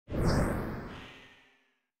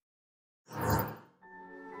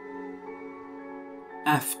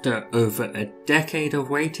After over a decade of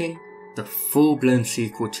waiting, the full-blown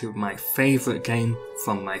sequel to my favourite game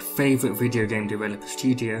from my favourite video game developer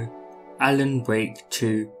studio, Alan Wake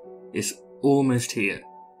 2, is almost here.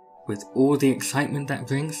 With all the excitement that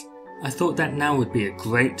brings, I thought that now would be a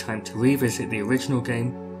great time to revisit the original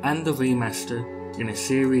game and the remaster in a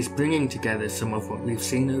series bringing together some of what we've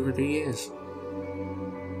seen over the years.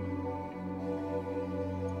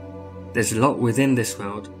 There's a lot within this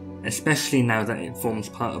world, especially now that it forms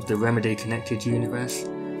part of the Remedy connected universe,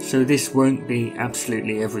 so this won't be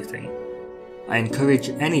absolutely everything. I encourage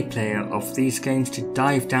any player of these games to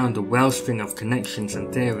dive down the wellspring of connections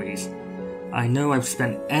and theories. I know I've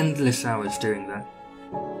spent endless hours doing that.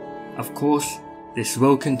 Of course, this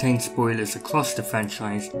will contain spoilers across the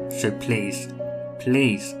franchise, so please,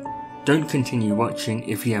 don't continue watching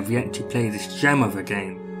if you have yet to play this gem of a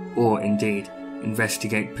game, or indeed,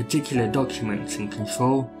 investigate particular documents in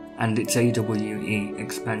Control and its AWE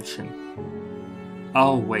expansion.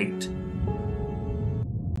 I'll wait.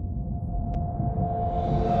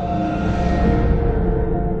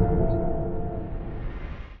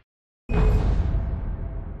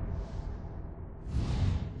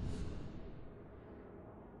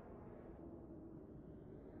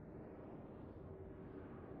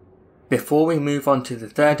 Before we move on to the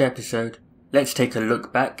third episode, let's take a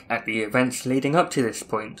look back at the events leading up to this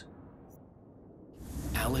point.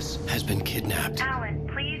 Alice has been kidnapped. Alan,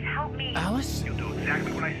 please help me. Alice? You'll do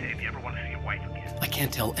exactly what I say if you ever want to see your wife again. I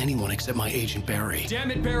can't tell anyone except my agent Barry.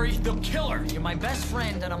 Damn it, Barry, they'll kill her. You're my best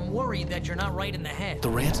friend, and I'm worried that you're not right in the head. The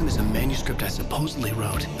ransom is a manuscript I supposedly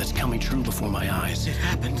wrote that's coming true before my eyes. It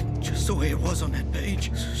happened just the way it was on that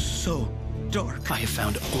page. So dark. I have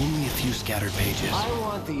found only a few scattered pages. I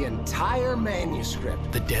want the entire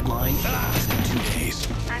manuscript. The deadline is in 2 days.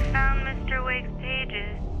 I found Mr. Wake's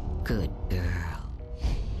pages. Good girl.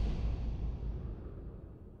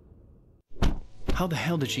 How the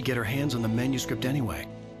hell did she get her hands on the manuscript anyway?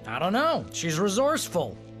 I don't know. She's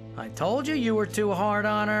resourceful. I told you you were too hard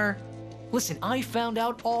on her. Listen, I found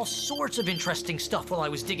out all sorts of interesting stuff while I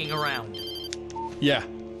was digging around. Yeah.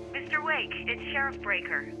 Mr. Wake, it's Sheriff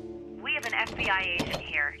Breaker. We have an FBI agent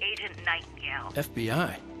here, Agent Nightingale.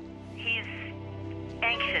 FBI? He's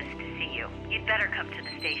anxious to see you. You'd better come to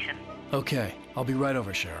the station. Okay, I'll be right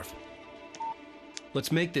over, Sheriff.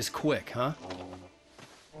 Let's make this quick, huh?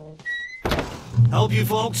 Help you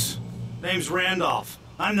folks? Name's Randolph.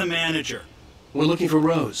 I'm the manager. We're looking for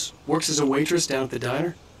Rose. Works as a waitress down at the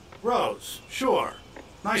diner. Rose, sure.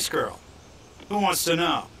 Nice girl. Who wants to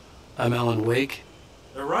know? I'm Alan Wake.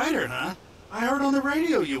 The writer, huh? I heard on the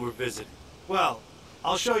radio you were visiting. Well,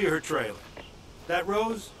 I'll show you her trailer. That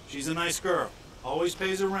Rose, she's a nice girl. Always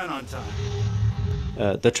pays her rent on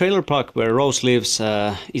time. The trailer park where Rose lives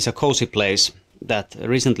is a cozy place that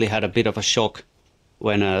recently had a bit of a shock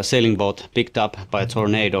when a sailing boat picked up by a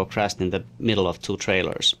tornado crashed in the middle of 2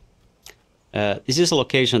 trailers. This is a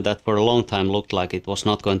location that for a long time looked like it was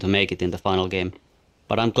not going to make it in the final game,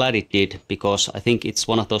 but I'm glad it did, because I think it's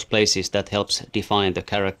one of those places that helps define the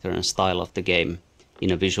character and style of the game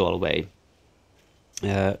in a visual way.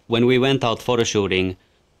 When we went out photoshooting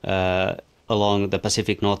along the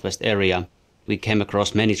Pacific Northwest area, we came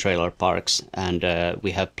across many trailer parks, and we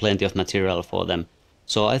have plenty of material for them.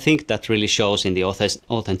 So I think that really shows in the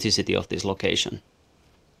authenticity of this location.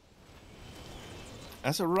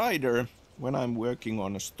 As a writer, when I'm working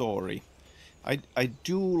on a story, I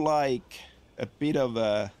do like a bit of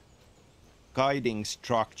a guiding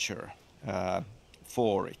structure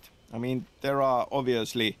for it. I mean, there are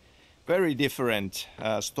obviously very different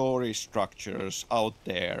story structures out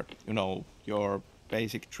there. You know, your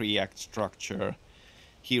basic 3-act structure,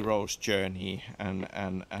 hero's journey,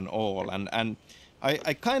 and all. And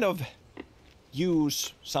I kind of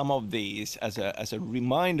use some of these as a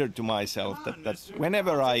reminder to myself that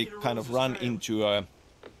whenever I kind of run into a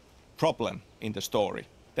problem in the story,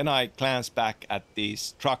 then I glance back at these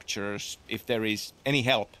structures if there is any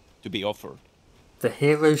help to be offered. The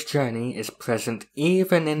hero's journey is present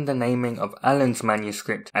even in the naming of Alan's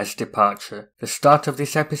manuscript as Departure. The start of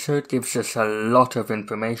this episode gives us a lot of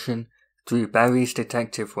information through Barry's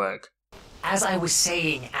detective work. As I was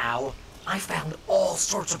saying, Al, I found all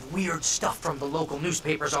sorts of weird stuff from the local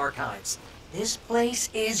newspaper's archives. This place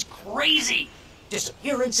is crazy.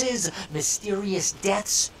 Disappearances, mysterious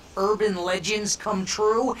deaths, urban legends come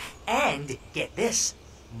true, and, get this,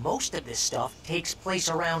 most of this stuff takes place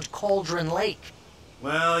around Cauldron Lake.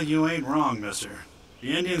 Well, you ain't wrong, mister.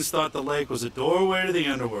 The Indians thought the lake was a doorway to the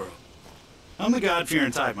underworld. I'm the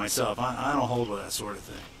God-fearing type myself. I don't hold with that sort of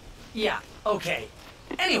thing. Yeah, okay.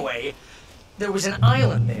 Anyway, There was an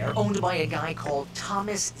island there owned by a guy called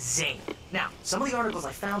Thomas Zane. Now, some of the articles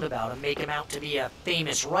I found about him make him out to be a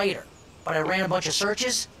famous writer, but I ran a bunch of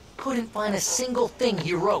searches, couldn't find a single thing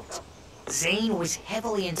he wrote. Zane was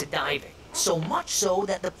heavily into diving, so much so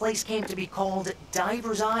that the place came to be called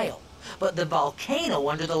Diver's Isle. But the volcano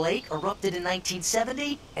under the lake erupted in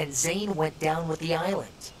 1970, and Zane went down with the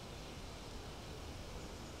island.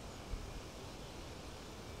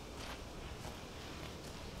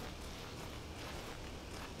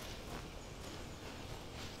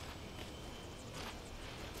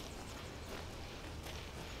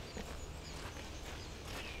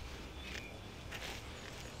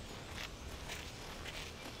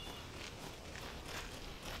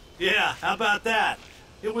 Yeah, how about that?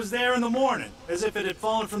 It was there in the morning, as if it had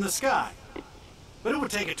fallen from the sky. But it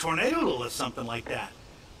would take a tornado to lift something like that.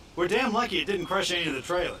 We're damn lucky it didn't crush any of the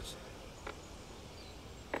trailers.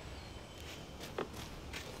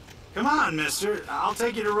 Come on, mister. I'll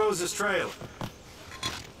take you to Rose's trailer.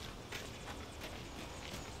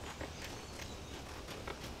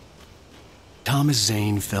 Thomas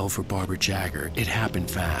Zane fell for Barbara Jagger. It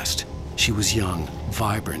happened fast. She was young,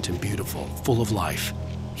 vibrant, and beautiful, full of life.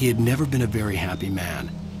 He had never been a very happy man,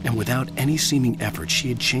 and without any seeming effort, she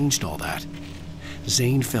had changed all that.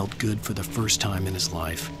 Zane felt good for the first time in his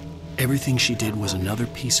life. Everything she did was another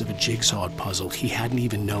piece of a jigsaw puzzle he hadn't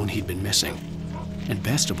even known he'd been missing. And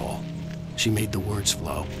best of all, she made the words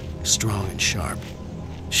flow, strong and sharp.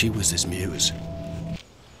 She was his muse.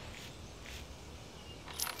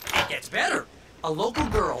 It gets better. A local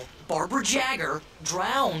girl, Barbara Jagger,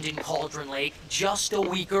 drowned in Cauldron Lake just a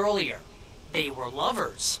week earlier. They were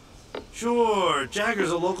lovers. Sure,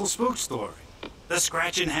 Jagger's a local spook story. The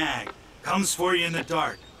Scratching Hag comes for you in the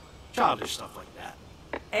dark. Childish stuff like that.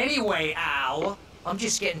 Anyway, Al, I'm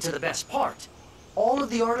just getting to the best part. All of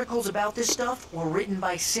the articles about this stuff were written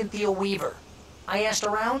by Cynthia Weaver. I asked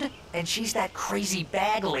around, and she's that crazy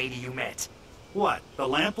bag lady you met. What, the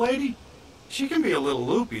lamp lady? She can be a little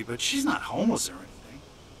loopy, but she's not homeless or anything.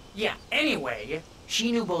 Yeah, anyway,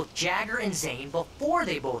 she knew both Jagger and Zane before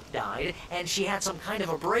they both died, and she had some kind of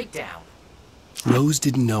a breakdown. Rose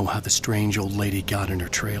didn't know how the strange old lady got in her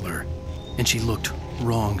trailer, and she looked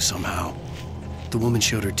wrong somehow. The woman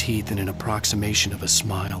showed her teeth in an approximation of a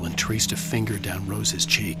smile and traced a finger down Rose's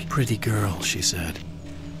cheek. "Pretty girl," she said.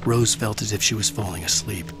 Rose felt as if she was falling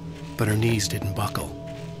asleep, but her knees didn't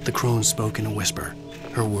buckle. The crone spoke in a whisper,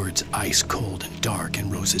 her words ice cold and dark in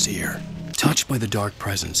Rose's ear. Touched by the dark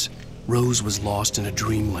presence, Rose was lost in a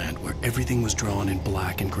dreamland where everything was drawn in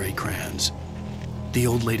black and gray crayons. The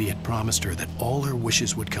old lady had promised her that all her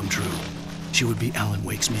wishes would come true. She would be Alan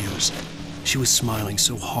Wake's muse. She was smiling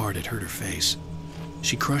so hard it hurt her face.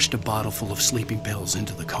 She crushed a bottle full of sleeping pills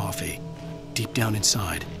into the coffee. Deep down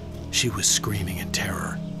inside, she was screaming in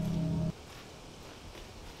terror.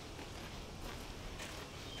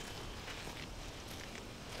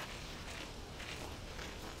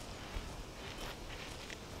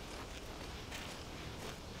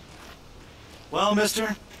 Well,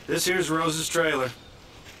 mister, this here's Rose's trailer.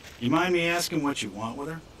 You mind me asking what you want with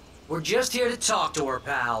her? We're just here to talk to her,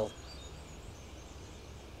 pal.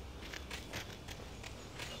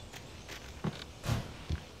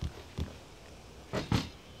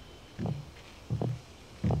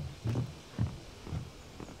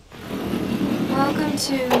 Welcome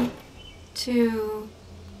to...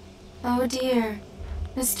 Oh dear,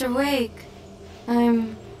 Mr. Wake.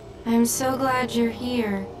 I'm so glad you're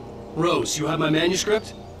here. Rose, you have my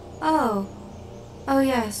manuscript? Oh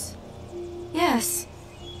yes. Yes.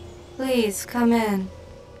 Please, come in.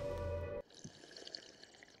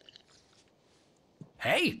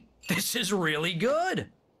 Hey, this is really good.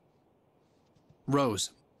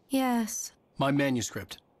 Rose, Yes, my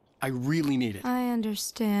manuscript. I really need it. I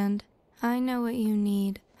understand. I know what you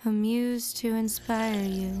need. A muse to inspire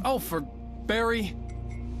you. Oh, for Barry.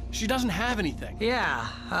 She doesn't have anything. Yeah,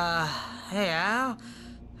 hey, Al?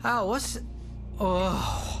 Al, what's...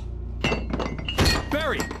 Oh...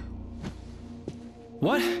 Barry!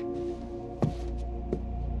 What?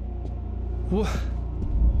 What?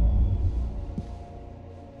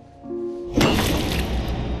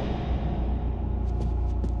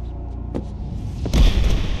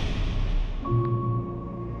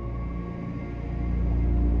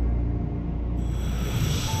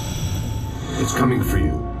 It's coming for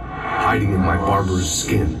you, hiding in my barber's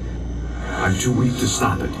skin. I'm too weak to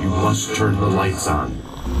stop it. You must turn the lights on.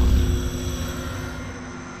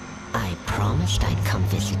 I promised I'd come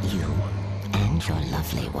visit you and your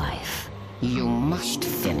lovely wife. You must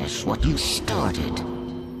finish what you started.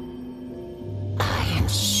 I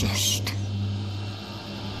insist.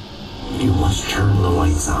 You must turn the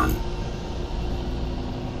lights on.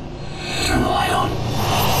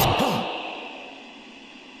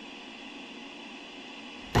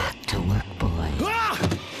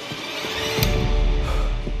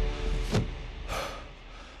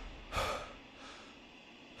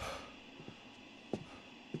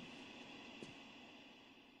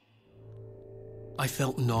 I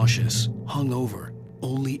felt nauseous, hungover.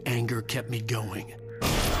 Only anger kept me going.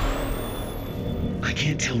 I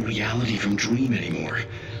can't tell reality from dream anymore,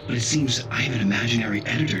 but it seems I have an imaginary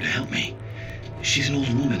editor to help me. She's an old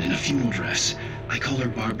woman in a funeral dress. I call her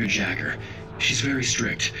Barbara Jagger. She's very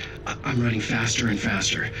strict. I'm writing faster and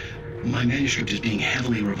faster. My manuscript is being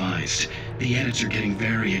heavily revised. The edits are getting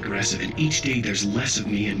very aggressive, and each day there's less of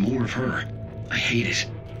me and more of her. I hate it,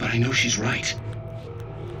 but I know she's right.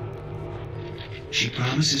 She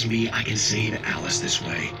promises me I can save Alice this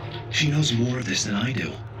way. She knows more of this than I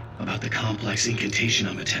do. About the complex incantation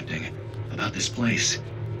I'm attempting. About this place.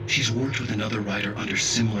 She's worked with another writer under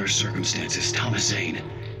similar circumstances, Thomas Zane.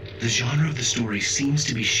 The genre of the story seems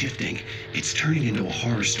to be shifting. It's turning into a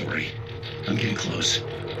horror story. I'm getting close.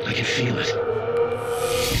 I can feel it.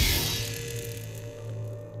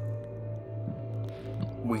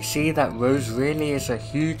 We see that Rose really is a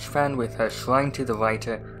huge fan with her Shrine to the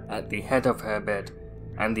Writer at the head of her bed,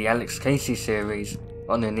 and the Alex Casey series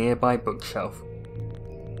on a nearby bookshelf.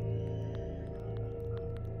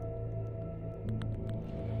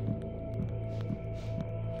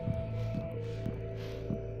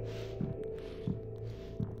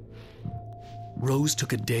 Rose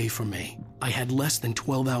took a day from me. I had less than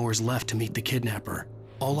 12 hours left to meet the kidnapper.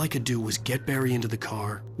 All I could do was get Barry into the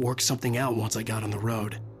car, work something out once I got on the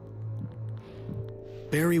road.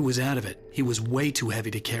 Barry was out of it. He was way too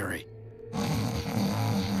heavy to carry.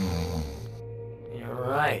 You're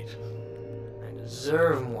right. I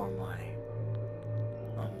deserve more money.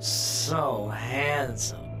 I'm so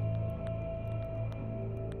handsome.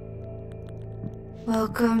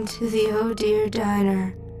 Welcome to the Oh Dear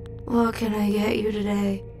Diner. What can I get you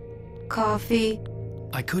today? Coffee?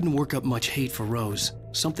 I couldn't work up much hate for Rose.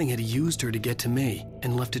 Something had used her to get to me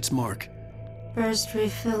and left its mark. First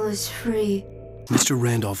refill is free. Mr.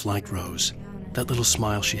 Randolph liked Rose. That little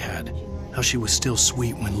smile she had. How she was still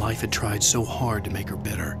sweet when life had tried so hard to make her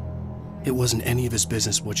bitter. It wasn't any of his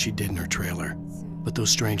business what she did in her trailer. But those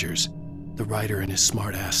strangers, the writer and his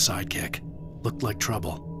smart-ass sidekick, looked like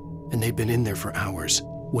trouble. And they'd been in there for hours,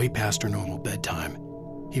 way past her normal bedtime.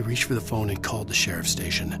 He reached for the phone and called the sheriff's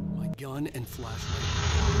station. My gun and flashlight.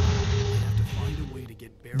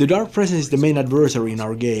 The Dark Presence is the main adversary in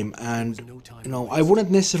our game, and, I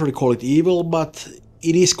wouldn't necessarily call it evil, but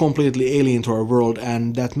it is completely alien to our world,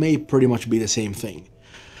 and that may pretty much be the same thing.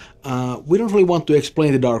 We don't really want to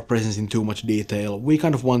explain the Dark Presence in too much detail. We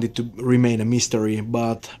kind of want it to remain a mystery,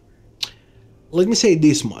 but let me say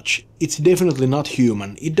this much. It's definitely not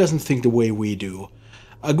human. It doesn't think the way we do.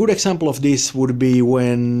 A good example of this would be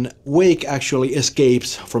when Wake actually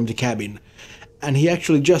escapes from the cabin, and he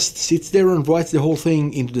actually just sits there and writes the whole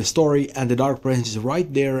thing into the story, and the Dark Presence is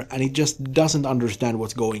right there, and it just doesn't understand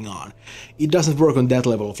what's going on. It doesn't work on that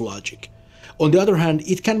level of logic. On the other hand,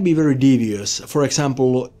 it can be very devious. For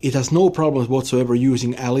example, it has no problems whatsoever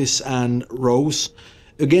using Alice and Rose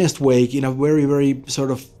against Wake in a very, very sort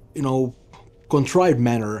of, contrived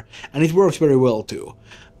manner, and it works very well too.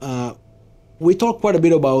 We talked quite a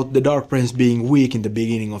bit about the Dark Presence being weak in the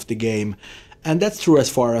beginning of the game, and that's true as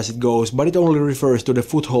far as it goes, but it only refers to the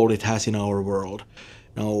foothold it has in our world.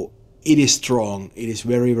 Now, it is strong. It is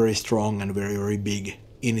very, very strong and very, very big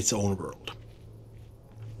in its own world.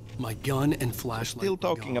 My gun and flashlight. Still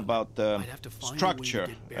talking about the structure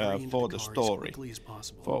for the story.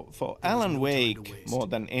 For Alan Wake, more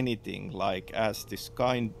than anything, like as this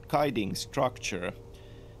guiding structure,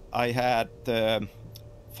 I had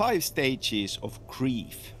 5 stages of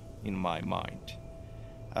grief in my mind.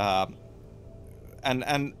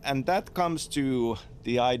 And that comes to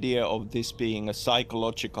the idea of this being a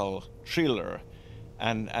psychological thriller.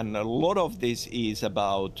 And a lot of this is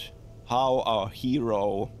about how our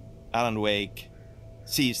hero, Alan Wake,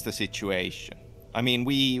 sees the situation. I mean,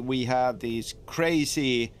 we have these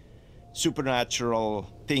crazy supernatural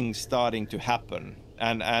things starting to happen.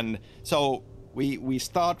 And so we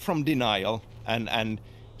start from denial, and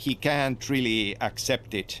he can't really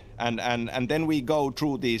accept it. And then we go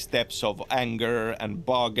through these steps of anger and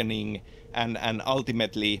bargaining and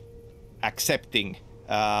ultimately accepting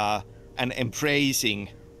and embracing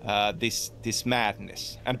this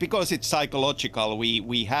madness. And because it's psychological,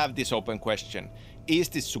 we have this open question: is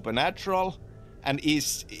this supernatural, and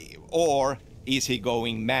is he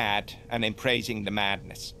going mad and embracing the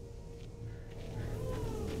madness?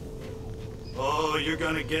 Oh, you're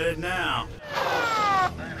gonna get it now.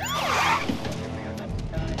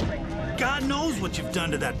 God knows what you've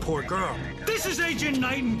done to that poor girl. This is Agent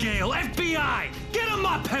Nightingale, FBI! Get him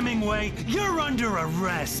up, Hemingway! You're under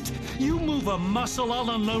arrest! You move a muscle,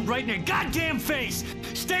 I'll unload right in your goddamn face!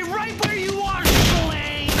 Stay right where you are,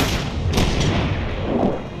 Slane!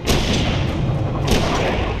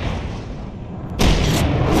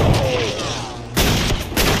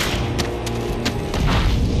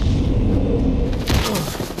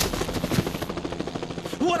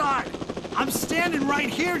 on! I'm standing right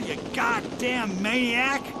here, you goddamn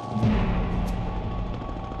maniac!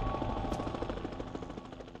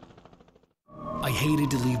 I hated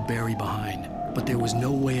to leave Barry behind, but there was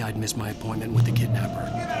no way I'd miss my appointment with the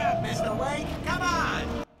kidnapper. Give it up, Mr. Wake! Come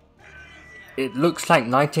on! It looks like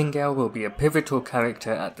Nightingale will be a pivotal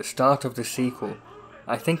character at the start of the sequel.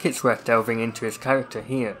 I think it's worth delving into his character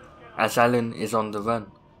here, as Alan is on the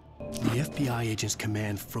run. The FBI agent's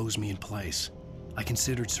command froze me in place. I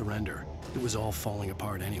considered surrender. It was all falling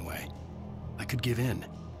apart anyway. I could give in,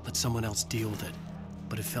 let someone else deal with it,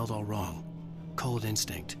 but it felt all wrong. Call it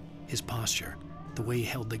instinct, his posture, the way he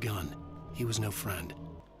held the gun. He was no friend.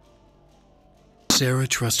 Sarah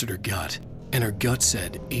trusted her gut, and her gut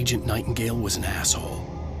said Agent Nightingale was an asshole.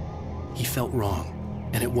 He felt wrong,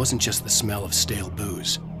 and it wasn't just the smell of stale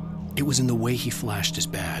booze. It was in the way he flashed his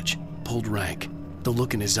badge, pulled rank, the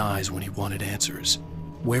look in his eyes when he wanted answers.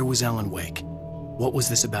 Where was Alan Wake? What was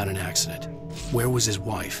this about an accident? Where was his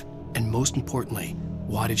wife? And most importantly,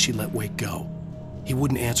 why did she let Wake go? He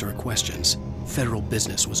wouldn't answer her questions. Federal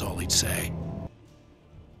business was all he'd say.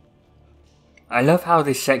 I love how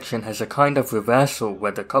this section has a kind of reversal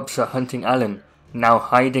where the cops are hunting Alan, now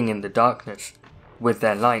hiding in the darkness, with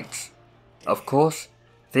their lights. Of course,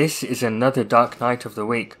 this is another dark night of the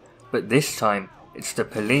week, but this time it's the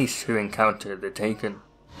police who encounter the Taken.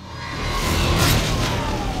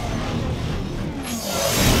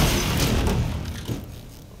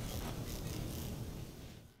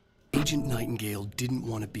 Agent Nightingale didn't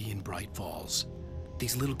want to be in Bright Falls.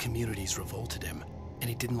 These little communities revolted him, and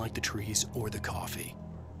he didn't like the trees or the coffee.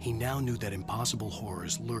 He now knew that impossible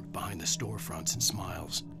horrors lurked behind the storefronts and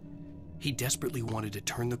smiles. He desperately wanted to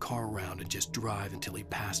turn the car around and just drive until he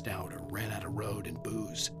passed out or ran out of road and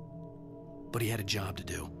booze. But he had a job to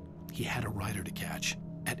do. He had a rider to catch,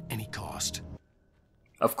 at any cost.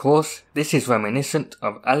 Of course, this is reminiscent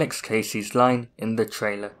of Alex Casey's line in the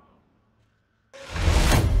trailer.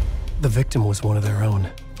 The victim was one of their own.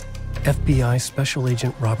 FBI Special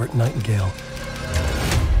Agent Robert Nightingale.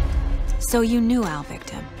 So you knew Al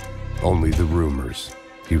Victim? Only the rumors.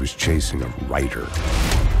 He was chasing a writer.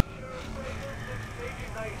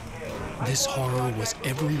 This horror was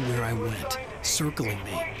everywhere I went, circling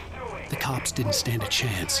me. The cops didn't stand a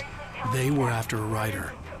chance. They were after a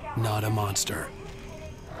writer, not a monster.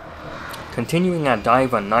 Continuing our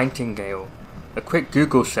dive on Nightingale, a quick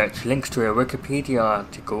Google search links to a Wikipedia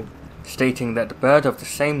article stating that the bird of the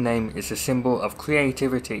same name is a symbol of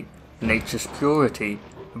creativity, nature's purity,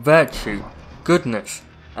 virtue, goodness,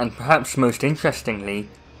 and perhaps most interestingly,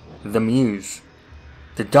 the muse.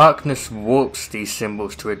 The darkness warps these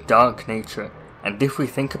symbols to a dark nature, and if we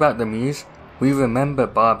think about the muse, we remember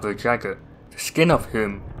Barbara Jagger, the skin of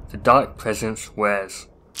whom the dark presence wears.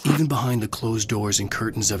 Even behind the closed doors and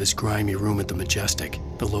curtains of his grimy room at the Majestic,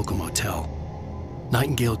 the local motel,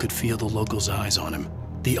 Nightingale could feel the locals' eyes on him,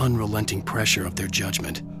 the unrelenting pressure of their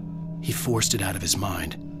judgment. He forced it out of his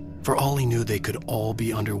mind. For all he knew, they could all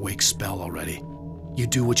be under Wake's spell already. You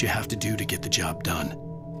do what you have to do to get the job done.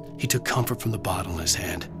 He took comfort from the bottle in his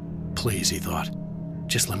hand. Please, he thought,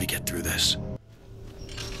 just let me get through this.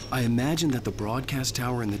 I imagined that the broadcast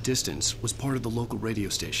tower in the distance was part of the local radio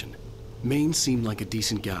station. Maine seemed like a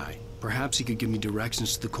decent guy. Perhaps he could give me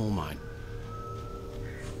directions to the coal mine.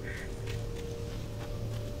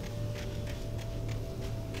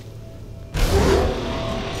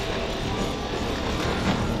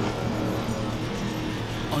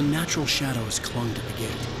 Unnatural shadows clung to the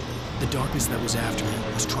gate. The darkness that was after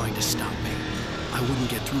me was trying to stop me. I wouldn't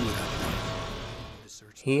get through without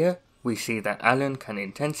it. Here, we see that Alan can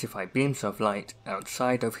intensify beams of light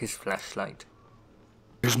outside of his flashlight.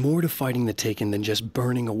 There's more to fighting the Taken than just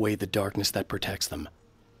burning away the darkness that protects them.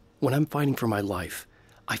 When I'm fighting for my life,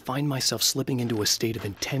 I find myself slipping into a state of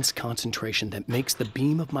intense concentration that makes the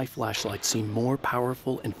beam of my flashlight seem more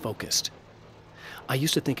powerful and focused. I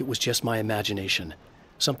used to think it was just my imagination,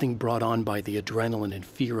 something brought on by the adrenaline and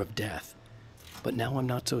fear of death. But now I'm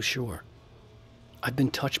not so sure. I've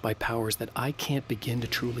been touched by powers that I can't begin to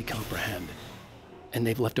truly comprehend. And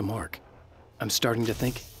they've left a mark. I'm starting to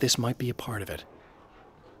think this might be a part of it.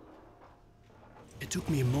 It took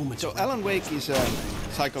me a moment. So Alan Wake is a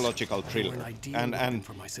psychological thriller, and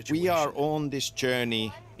we are on this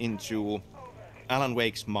journey into Alan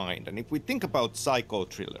Wake's mind. And if we think about psycho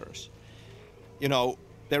thrillers, you know,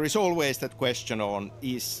 there is always that question on,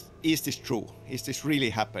 is this true? Is this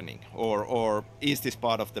really happening? Or is this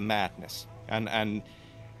part of the madness? And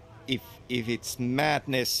if it's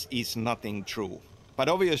madness, is nothing true? But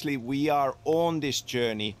obviously we are on this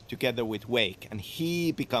journey together with Wake, and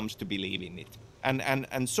he becomes to believe in it.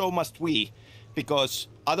 And so must we, because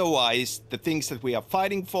otherwise the things that we are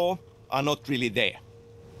fighting for are not really there.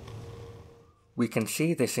 We can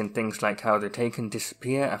see this in things like how the Taken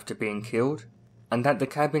disappear after being killed, and that the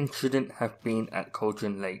cabin shouldn't have been at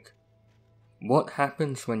Cauldron Lake. What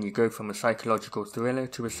happens when you go from a psychological thriller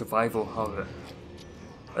to a survival horror?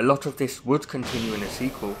 A lot of this would continue in a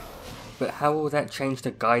sequel, but how will that change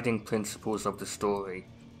the guiding principles of the story?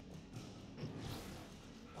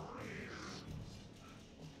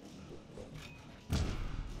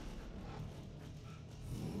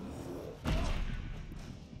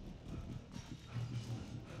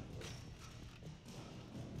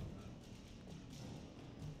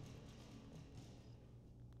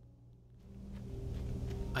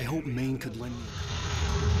 I hope Maine could lend me.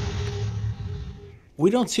 We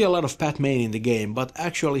don't see a lot of Pat Maine in the game, but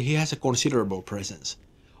actually he has a considerable presence.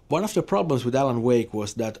 One of the problems with Alan Wake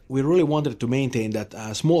was that we really wanted to maintain that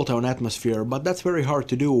small town atmosphere, but that's very hard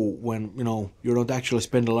to do when, you don't actually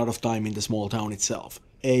spend a lot of time in the small town itself.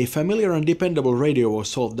 A familiar and dependable radio will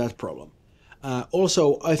solve that problem.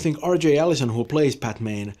 Also, I think RJ Allison, who plays Pat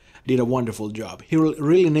Maine, did a wonderful job. He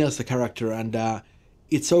really nails the character, and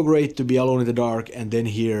it's so great to be alone in the dark and then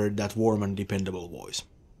hear that warm and dependable voice.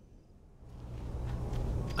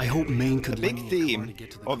 I hope Maine could. The big theme,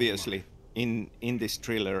 obviously, in this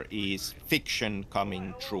thriller is fiction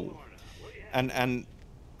coming true, and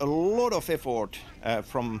a lot of effort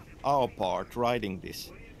from our part writing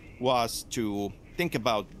this was to think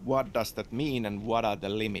about what does that mean and what are the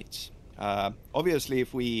limits. Obviously,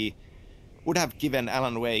 if we would have given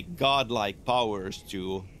Alan Wake godlike powers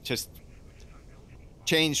to just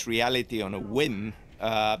change reality on a whim,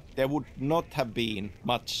 there would not have been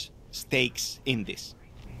much stakes in this.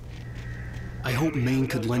 I hope Maine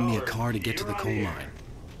could lend me a car to get to the coal mine.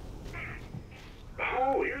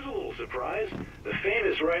 Oh, here's a little surprise. The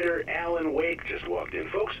famous writer Alan Wake just walked in,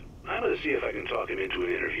 folks. I'm going to see if I can talk him into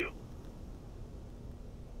an interview.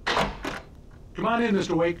 Come on in,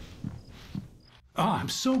 Mr. Wake. Oh, I'm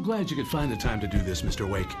so glad you could find the time to do this, Mr.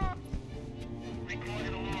 Wake.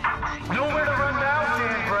 Nowhere to run now,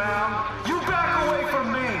 Dan Brown. You back away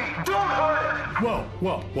from me. Don't hurt her.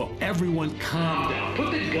 Whoa. Everyone calm down.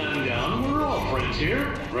 Put the gun down. We're all friends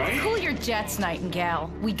here, right? Cool your jets,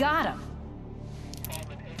 Nightingale. We got him.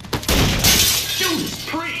 Judas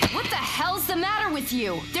Priest! What the hell's the matter with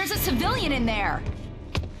you? There's a civilian in there.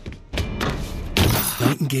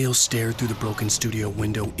 Nightingale stared through the broken studio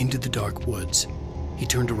window into the dark woods. He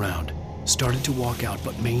turned around, started to walk out,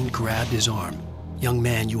 but Maine grabbed his arm. "Young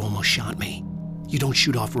man, you almost shot me. You don't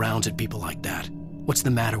shoot off rounds at people like that. What's the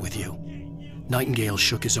matter with you?" Nightingale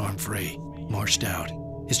shook his arm free, marched out.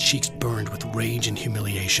 His cheeks burned with rage and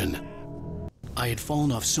humiliation. I had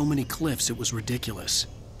fallen off so many cliffs it was ridiculous.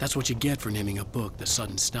 That's what you get for naming a book The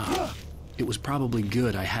Sudden Stop. It was probably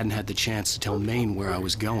good I hadn't had the chance to tell Maine where I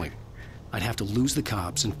was going. I'd have to lose the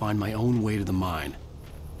cops and find my own way to the mine.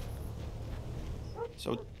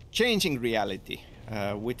 So changing reality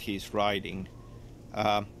with his writing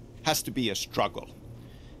has to be a struggle.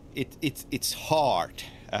 It's hard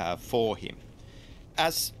for him.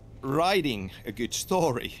 As writing a good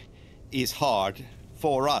story is hard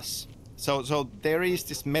for us. So there is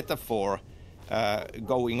this metaphor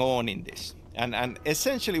going on in this. And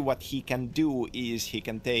essentially what he can do is he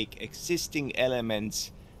can take existing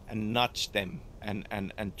elements and nudge them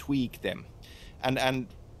and tweak them. And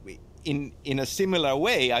in a similar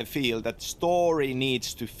way, I feel that story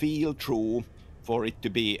needs to feel true for it to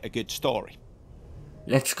be a good story.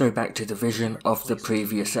 Let's go back to the vision of the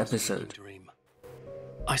previous episode.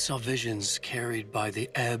 I saw visions carried by the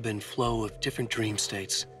ebb and flow of different dream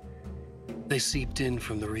states. They seeped in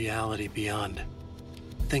from the reality beyond.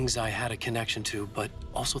 Things I had a connection to, but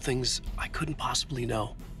also things I couldn't possibly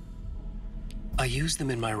know. I used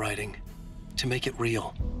them in my writing to make it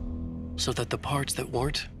real, so that the parts that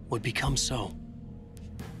weren't would become so.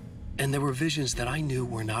 And there were visions that I knew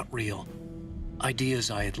were not real,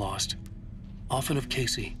 ideas I had lost, often of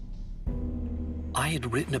Casey. I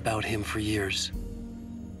had written about him for years.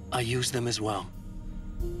 I used them as well.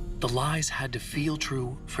 The lies had to feel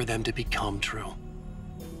true for them to become true.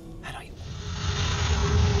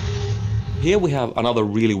 Here we have another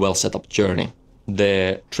really well set up journey.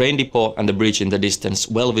 The train depot and the bridge in the distance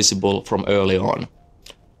well visible from early on.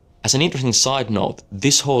 As an interesting side note,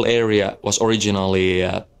 this whole area was originally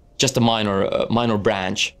just a minor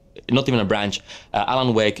branch. Not even a branch.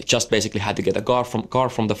 Alan Wake just basically had to get a car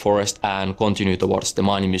from the forest and continue towards the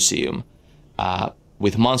mining museum.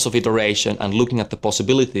 With months of iteration and looking at the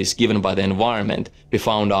possibilities given by the environment, we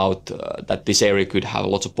found out that this area could have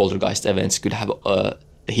lots of poltergeist events, could have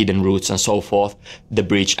the hidden routes and so forth, the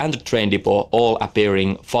bridge and the train depot all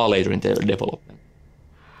appearing far later in their development.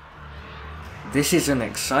 This is an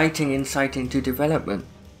exciting insight into development.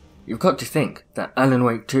 You've got to think that Alan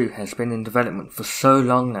Wake 2 has been in development for so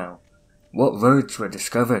long now. What roads were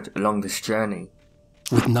discovered along this journey?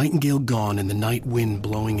 With Nightingale gone and the night wind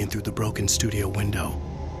blowing in through the broken studio window,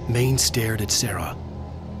 Maine stared at Sarah.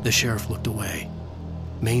 The sheriff looked away.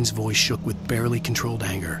 Maine's voice shook with barely controlled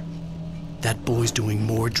anger. That boy's doing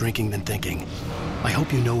more drinking than thinking. I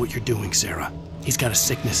hope you know what you're doing, Sarah. He's got a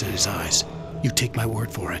sickness in his eyes. You take my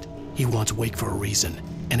word for it. He wants Wake for a reason,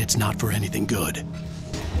 and it's not for anything good.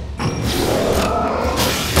 There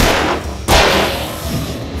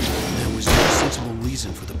was no sensible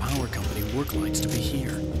reason for the power company work lights to be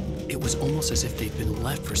here. It was almost as if they'd been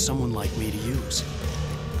left for someone like me to use.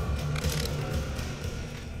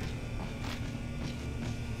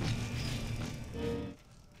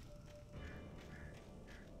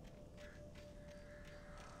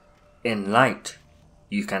 In light,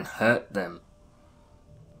 you can hurt them.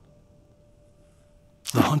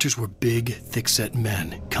 The hunters were big, thick-set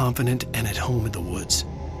men, confident and at home in the woods.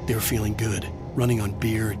 They were feeling good, running on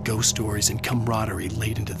beer, ghost stories, and camaraderie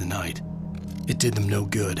late into the night. It did them no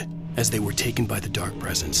good, as they were taken by the dark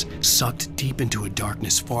presence, sucked deep into a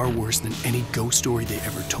darkness far worse than any ghost story they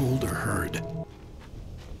ever told or heard.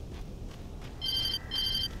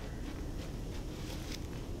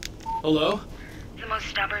 Hello? The most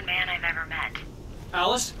stubborn man I've ever met.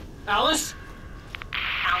 Alice? Alice?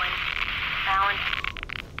 Alan,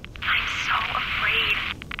 I'm so afraid.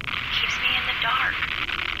 It keeps me in the dark.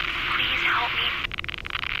 Please help me.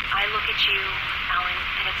 I look at you, Alan,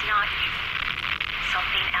 and it's not you.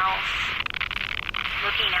 Something else.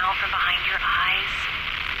 Looking out from behind your eyes.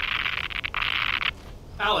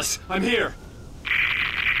 Alice, I'm here.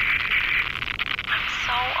 I'm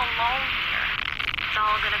so alone here. It's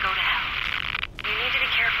all gonna go to hell. You need to be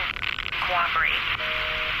careful. Cooperate.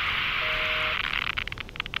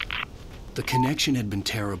 The connection had been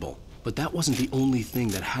terrible, but that wasn't the only thing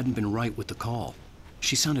that hadn't been right with the call.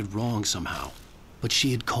 She sounded wrong somehow, but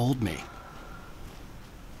she had called me.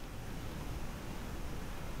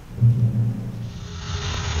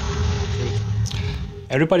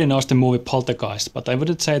 Everybody knows the movie Poltergeist, but I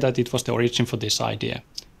wouldn't say that it was the origin for this idea.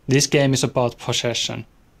 This game is about possession.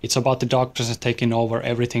 It's about the dark presence taking over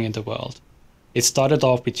everything in the world. It started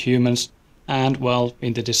off with humans, and, well,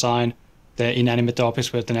 in the design, the inanimate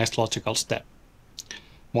objects were the next logical step.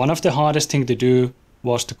 One of the hardest things to do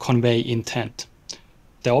was to convey intent.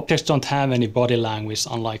 The objects don't have any body language,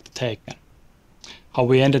 unlike the Taken. How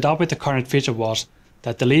we ended up with the current feature was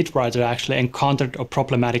that the lead writer actually encountered a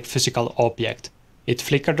problematic physical object. It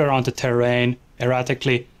flickered around the terrain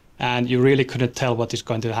erratically, and you really couldn't tell what is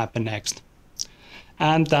going to happen next.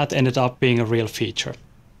 And that ended up being a real feature.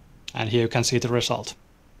 And here you can see the result.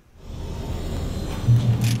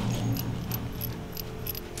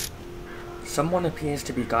 Someone appears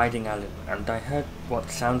to be guiding Alan, and I heard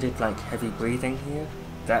what sounded like heavy breathing here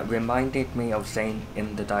that reminded me of Zane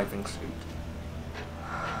in the diving suit.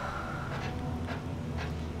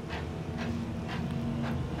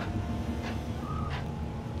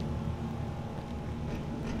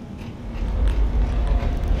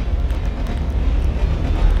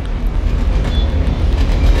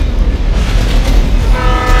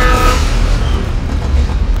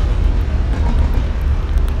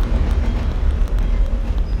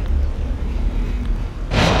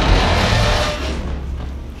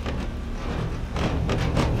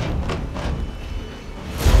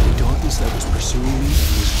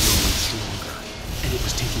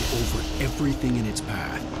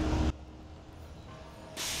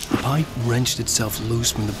 Wrenched itself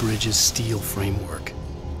loose from the bridge's steel framework.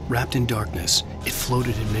 Wrapped in darkness, it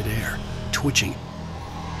floated in midair, twitching.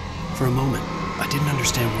 For a moment, I didn't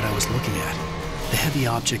understand what I was looking at. The heavy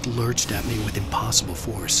object lurched at me with impossible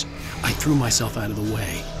force. I threw myself out of the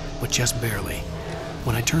way, but just barely.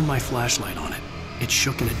 When I turned my flashlight on it, it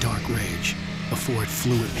shook in a dark rage before it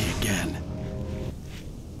flew at me again.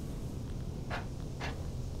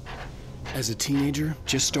 As a teenager,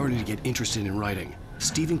 just starting to get interested in writing,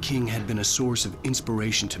 Stephen King had been a source of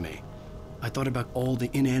inspiration to me. I thought about all the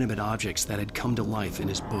inanimate objects that had come to life in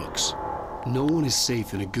his books. No one is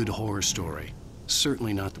safe in a good horror story.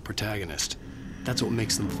 Certainly not the protagonist. That's what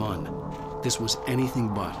makes them fun. This was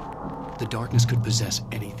anything but. The darkness could possess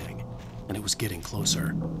anything, and it was getting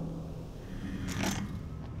closer.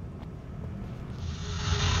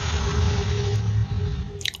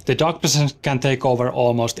 The dark presence can take over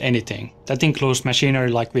almost anything. That includes machinery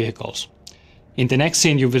like vehicles. In the next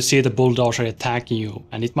scene you will see the bulldozer attacking you,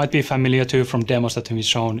 and it might be familiar to you from demos that have been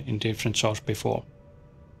shown in different shows before.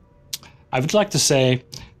 I would like to say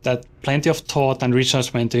that plenty of thought and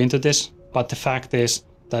research went into this, but the fact is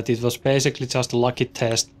that it was basically just a lucky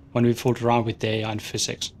test when we fooled around with the AI and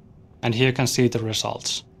physics. And here you can see the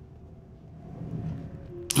results.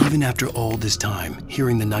 Even after all this time,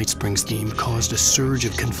 hearing the Night Springs theme caused a surge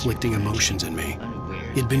of conflicting emotions in me.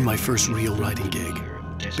 It had been my first real writing gig.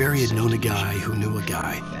 Barry had known a guy who knew a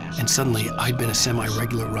guy, and suddenly I'd been a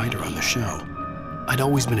semi-regular writer on the show. I'd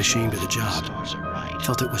always been ashamed of the job,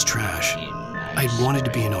 felt it was trash. I'd wanted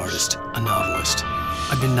to be an artist, a novelist.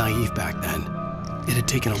 I'd been naive back then. It had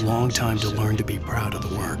taken a long time to learn to be proud of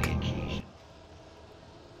the work.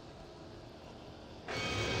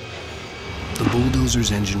 The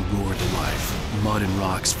bulldozer's engine roared to life. Mud and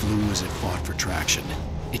rocks flew as it fought for traction.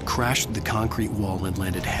 It crashed through the concrete wall and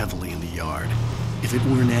landed heavily in the yard. If it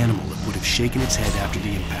were an animal, it would have shaken its head after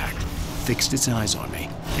the impact, fixed its eyes on me,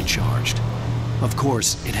 and charged. Of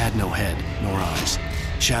course, it had no head, nor eyes.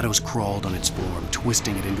 Shadows crawled on its form,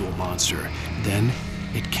 twisting it into a monster. Then,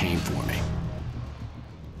 it came for me.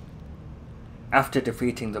 After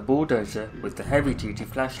defeating the bulldozer with the heavy-duty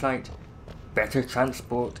flashlight, better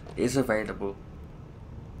transport is available.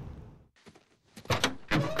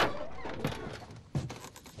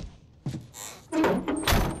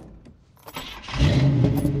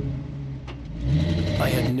 I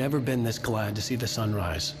had never been this glad to see the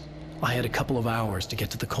sunrise. I had a couple of hours to get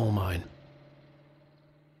to the coal mine.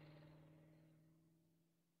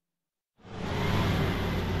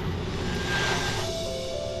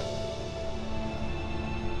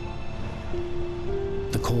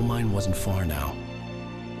 The coal mine wasn't far now.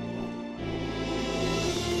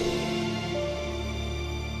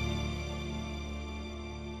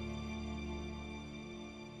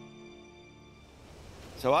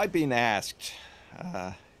 So I've been asked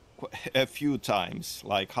a few times,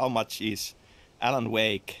 like, how much is Alan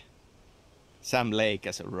Wake, Sam Lake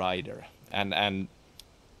as a writer? And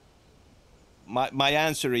my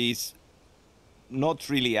answer is not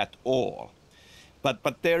really at all.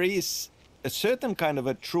 But there is a certain kind of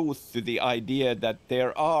a truth to the idea that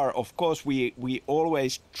there are, of course, we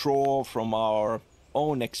always draw from our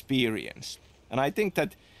own experience. And I think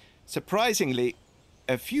that surprisingly,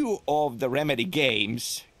 a few of the Remedy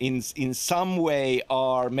games in some way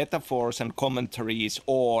are metaphors and commentaries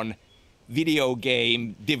on video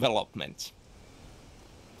game development.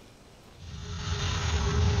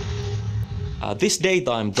 This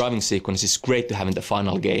daytime driving sequence is great to have in the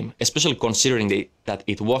final game, especially considering that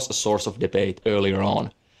it was a source of debate earlier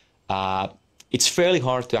on. It's fairly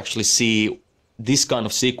hard to actually see this kind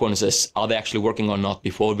of sequences, are they actually working or not,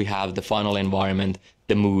 before we have the final environment,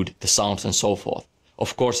 the mood, the sounds and so forth.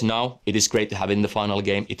 Of course, now it is great to have in the final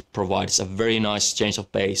game. It provides a very nice change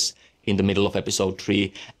of pace in the middle of episode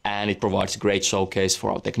 3, and it provides a great showcase for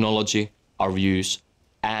our technology, our views,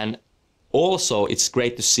 and also it's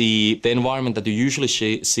great to see the environment that you usually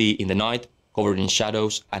see in the night, covered in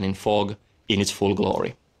shadows and in fog, in its full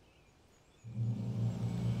glory.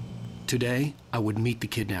 Today, I would meet the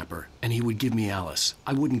kidnapper, and he would give me Alice.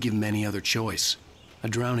 I wouldn't give him any other choice. A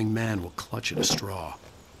drowning man will clutch at a straw.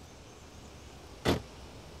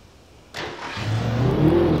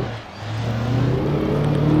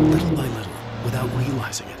 Little by little, without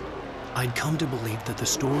realizing it, I'd come to believe that the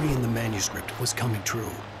story in the manuscript was coming true.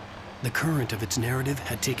 The current of its narrative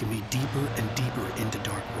had taken me deeper and deeper into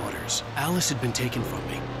dark waters. Alice had been taken from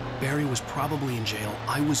me. Barry was probably in jail.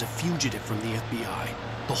 I was a fugitive from the FBI.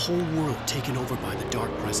 The whole world taken over by the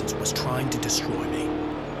dark presence was trying to destroy me.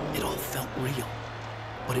 It all felt real,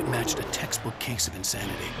 but it matched a textbook case of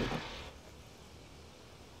insanity.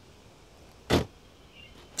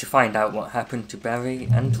 To find out what happened to Barry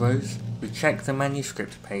and Rose, we check the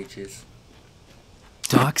manuscript pages.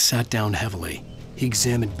 Doc sat down heavily. He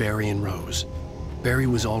examined Barry and Rose. Barry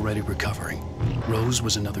was already recovering. Rose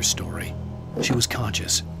was another story. She was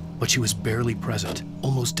conscious, but she was barely present,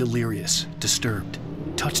 almost delirious, disturbed,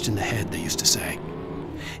 touched in the head, they used to say.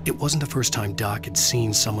 It wasn't the first time Doc had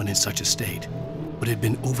seen someone in such a state, but it had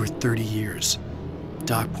been over 30 years.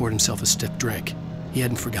 Doc poured himself a stiff drink. He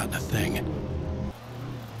hadn't forgotten a thing.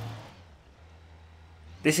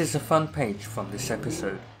 This is a fun page from this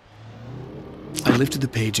episode. I lifted the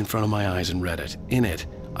page in front of my eyes and read it. In it,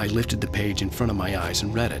 I lifted the page in front of my eyes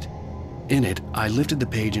and read it. In it, I lifted the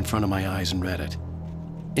page in front of my eyes and read it.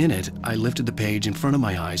 In it, I lifted the page in front of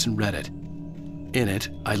my eyes and read it. In it,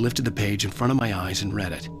 I lifted the page in front of my eyes and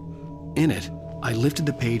read it. In it, I lifted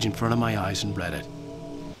the page in front of my eyes and read it.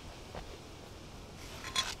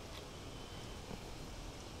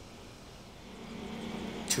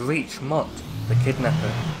 To reach Mott, the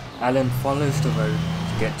kidnapper, Alan follows the road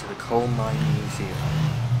to get to the coal mine museum.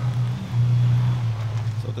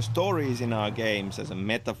 So the stories in our games as a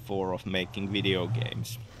metaphor of making video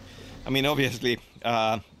games. I mean, obviously,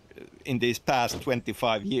 in these past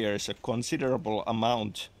 25 years, a considerable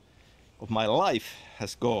amount of my life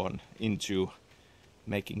has gone into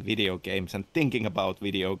making video games and thinking about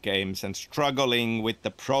video games and struggling with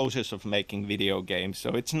the process of making video games.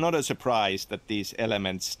 So it's not a surprise that these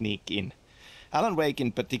elements sneak in. Alan Wake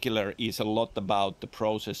in particular is a lot about the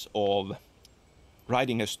process of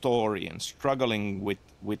writing a story and struggling with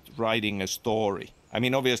writing a story. I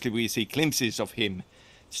mean, obviously we see glimpses of him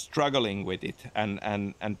struggling with it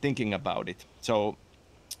and thinking about it. So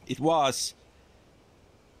it's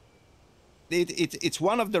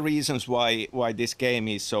one of the reasons why this game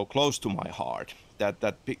is so close to my heart.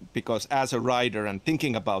 Because as a writer and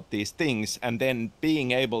thinking about these things and then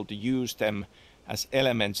being able to use them as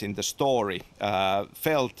elements in the story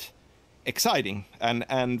felt exciting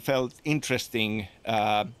and felt interesting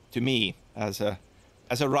to me as a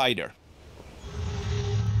writer.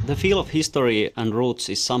 The feel of history and roots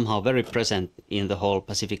is somehow very present in the whole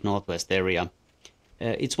Pacific Northwest area.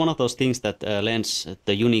 It's one of those things that lends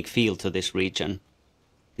the unique feel to this region.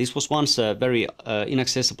 This was once a very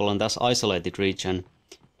inaccessible and thus isolated region,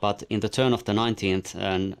 but in the turn of the 19th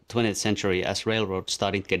and 20th century, as railroads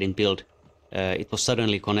started getting built, it was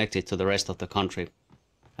suddenly connected to the rest of the country.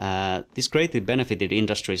 This greatly benefited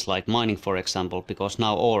industries like mining, for example, because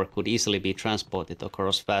now ore could easily be transported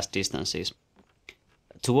across vast distances.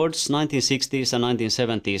 Towards 1960s and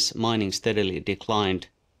 1970s, mining steadily declined,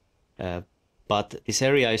 but this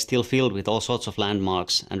area is still filled with all sorts of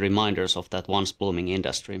landmarks and reminders of that once blooming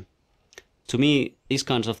industry. To me, these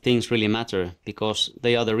kinds of things really matter because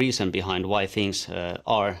they are the reason behind why things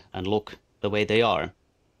are and look the way they are.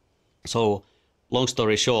 So, long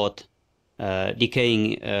story short,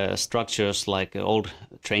 decaying structures like old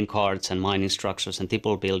train carts and mining structures and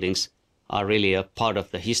tipple buildings are really a part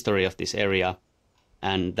of the history of this area,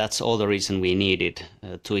 and that's all the reason we needed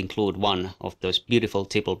to include one of those beautiful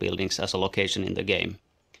tipple buildings as a location in the game.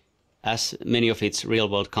 As many of its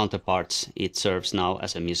real-world counterparts, it serves now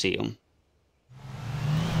as a museum.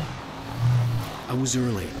 I was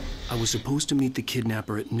early. I was supposed to meet the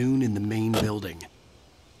kidnapper at noon in the main building.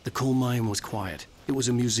 The coal mine was quiet. It was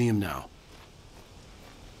a museum now.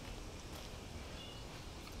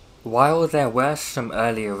 While there were some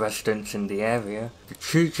earlier residents in the area, the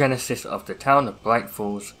true genesis of the town of Bright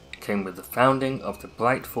Falls came with the founding of the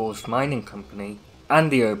Bright Falls Mining Company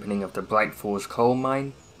and the opening of the Bright Falls coal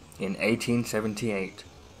mine in 1878.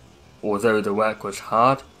 Although the work was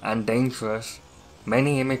hard and dangerous,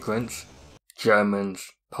 many immigrants,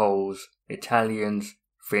 Germans, Poles, Italians,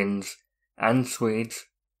 Finns, and Swedes,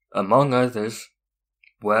 among others,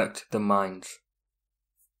 worked the mines.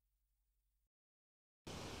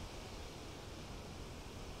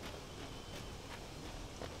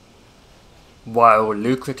 While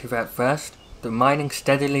lucrative at first, the mining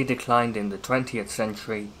steadily declined in the 20th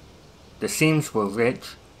century. The seams were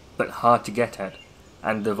rich, but hard to get at,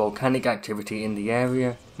 and the volcanic activity in the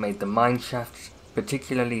area made the mine shafts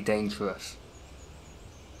particularly dangerous.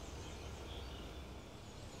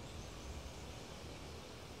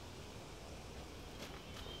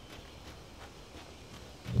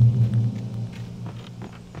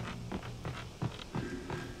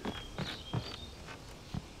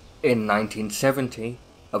 In 1970,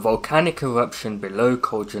 a volcanic eruption below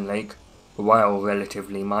Cauldron Lake, while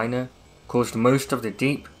relatively minor, caused most of the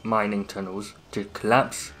deep mining tunnels to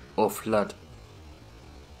collapse or flood.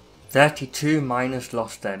 32 miners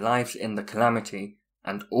lost their lives in the calamity,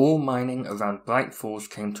 and all mining around Bright Falls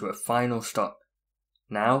came to a final stop.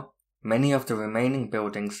 Now, many of the remaining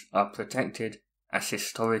buildings are protected as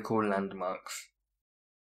historical landmarks.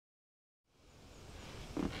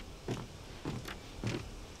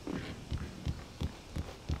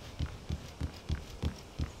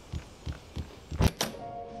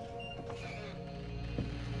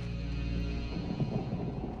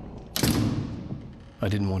 I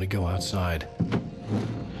didn't want to go outside.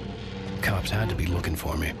 Cops had to be looking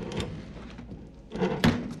for me.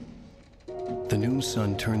 The noon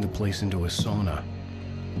sun turned the place into a sauna.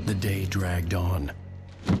 The day dragged on.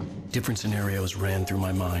 Different scenarios ran through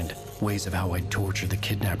my mind. Ways of how I'd torture the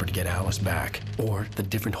kidnapper to get Alice back. Or the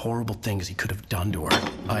different horrible things he could have done to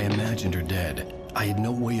her. I imagined her dead. I had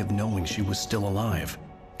no way of knowing she was still alive.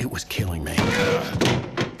 It was killing me.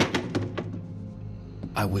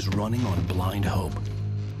 I was running on blind hope.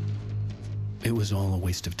 It was all a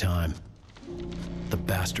waste of time. The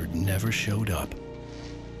bastard never showed up.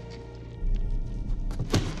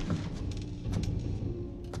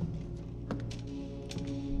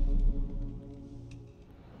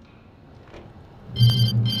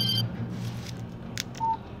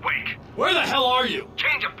 Where the hell are you?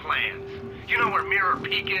 Change of plans. You know where Mirror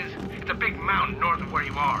Peak is? It's a big mountain north of where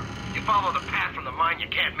you are. You follow the path from the mine, you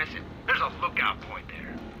can't miss it. There's a lookout point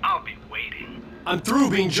there. I'll be waiting. I'm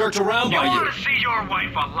through being jerked around by you. You want to see your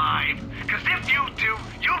wife alive? Because if you do,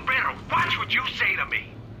 you better watch what you say to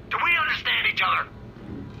me. Do we understand each other?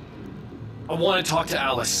 I want to talk to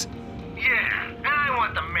Alice. Yeah, and I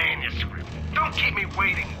want the manuscript. Don't keep me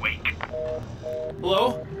waiting, Wake.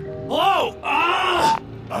 Hello? Hello! Ah!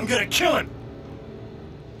 I'm gonna kill him!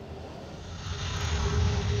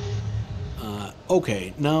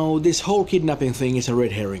 Okay, now this whole kidnapping thing is a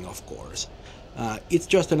red herring, of course. It's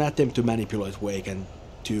just an attempt to manipulate Wake and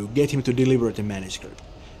to get him to deliver the manuscript.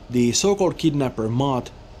 The so-called kidnapper,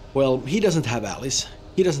 Mott, well, he doesn't have Alice.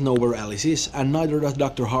 He doesn't know where Alice is, and neither does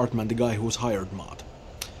Dr. Hartman, the guy who's hired Mott.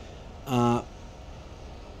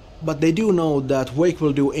 But they do know that Wake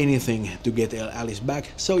will do anything to get Alice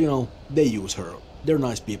back, so, you know, they use her. They're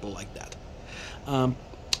nice people like that.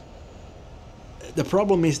 The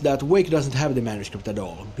problem is that Wake doesn't have the manuscript at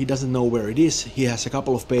all. He doesn't know where it is. He has a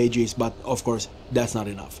couple of pages, but of course that's not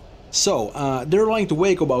enough. So they're lying to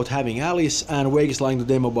Wake about having Alice, and Wake is lying to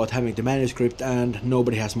them about having the manuscript, and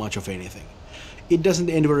nobody has much of anything. It doesn't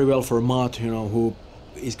end very well for Mott, you know, who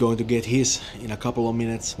is going to get his in a couple of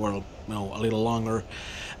minutes, well, you know, a little longer.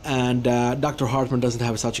 And Dr. Hartman doesn't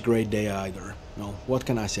have such a great day either. You know, what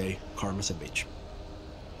can I say? Karma's a bitch.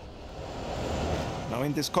 Now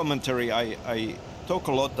in this commentary I talk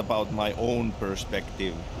a lot about my own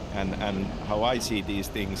perspective and how I see these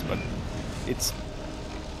things, but it's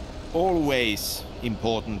always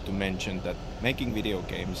important to mention that making video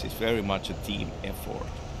games is very much a team effort.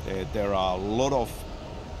 There are a lot of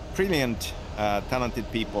brilliant, talented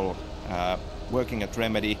people working at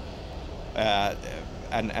Remedy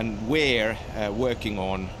and we're working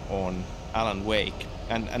on Alan Wake,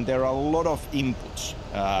 and there are a lot of inputs.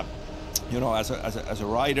 You know, as a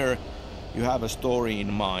writer, you have a story in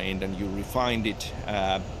mind and you refine it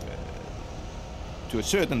to a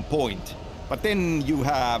certain point. But then you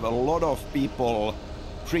have a lot of people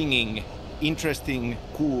bringing interesting,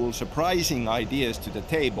 cool, surprising ideas to the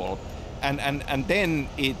table. And then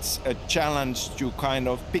it's a challenge to kind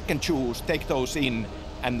of pick and choose, take those in,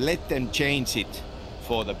 and let them change it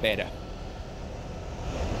for the better.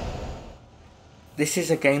 This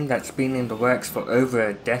is a game that's been in the works for over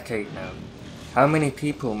a decade now. How many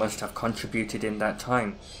people must have contributed in that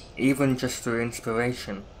time, even just through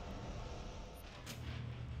inspiration?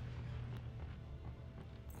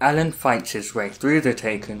 Alan fights his way through the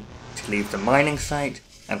Taken to leave the mining site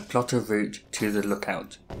and plot a route to the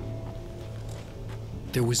lookout.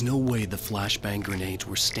 There was no way the flashbang grenades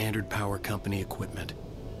were standard power company equipment.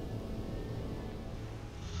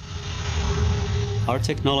 Our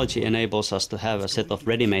technology enables us to have a set of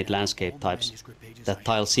ready-made landscape types that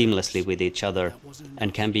tile seamlessly with each other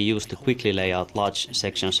and can be used to quickly lay out large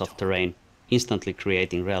sections of terrain, instantly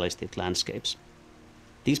creating realistic landscapes.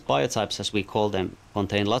 These biotypes, as we call them,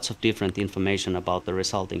 contain lots of different information about the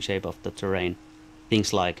resulting shape of the terrain.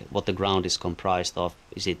 Things like what the ground is comprised of,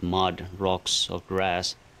 is it mud, rocks or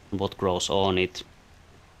grass, and what grows on it,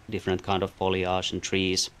 different kind of foliage and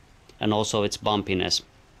trees, and also its bumpiness.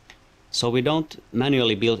 So we don't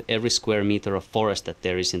manually build every square meter of forest that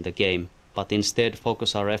there is in the game, but instead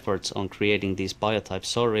focus our efforts on creating these biotypes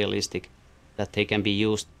so realistic that they can be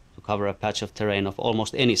used to cover a patch of terrain of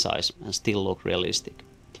almost any size and still look realistic.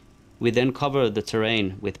 We then cover the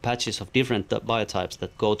terrain with patches of different biotypes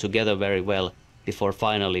that go together very well before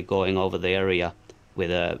finally going over the area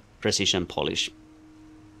with a precision polish.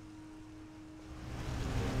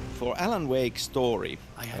 For Alan Wake's story,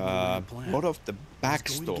 a lot of the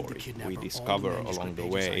backstory we discover along the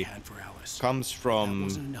way comes from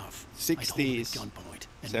 60s,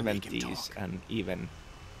 70s and even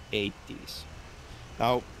 80s.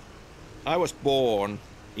 Now, I was born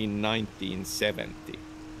in 1970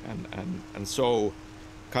 and so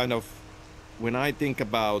kind of when I think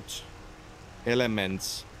about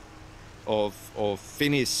elements of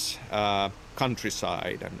Finnish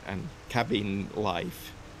countryside and cabin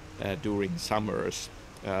life during summers,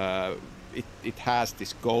 it has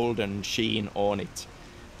this golden sheen on it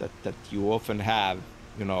that you often have,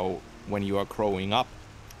 you know, when you are growing up.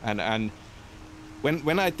 And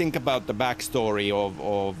when I think about the backstory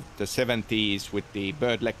of the 70s with the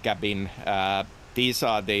birdleg cabin, these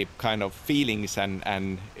are the kind of feelings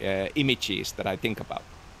and images that I think about.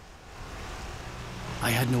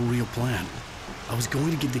 I had no real plan. I was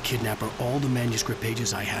going to give the kidnapper all the manuscript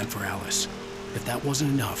pages I had for Alice. If that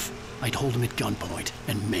wasn't enough, I'd hold him at gunpoint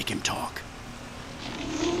and make him talk.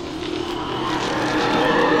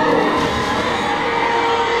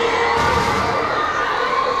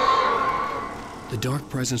 The dark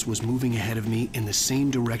presence was moving ahead of me in the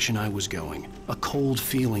same direction I was going. A cold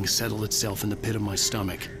feeling settled itself in the pit of my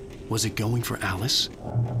stomach. Was it going for Alice?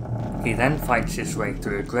 He then fights his way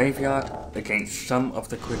through a graveyard against some of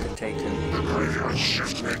the quicker taken. The graveyard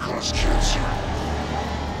shift may cause cancer.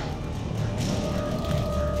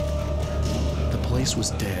 The place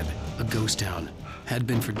was dead, a ghost town. Had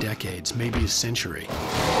been for decades, maybe a century.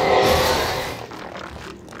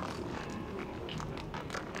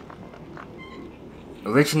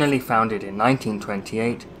 Originally founded in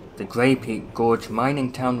 1928, the Grey Peak Gorge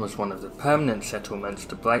mining town was one of the permanent settlements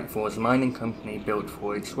the Bright Falls Mining Company built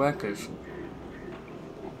for its workers.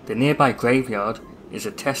 The nearby graveyard is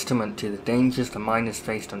a testament to the dangers the miners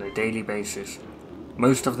faced on a daily basis.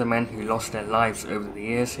 Most of the men who lost their lives over the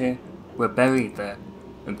years here were buried there,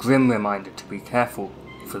 a grim reminder to be careful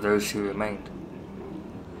for those who remained.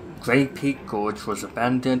 Grey Peak Gorge was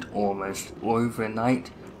abandoned almost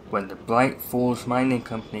overnight when the Bright Falls Mining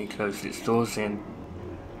Company closed its doors in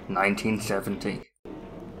 1970.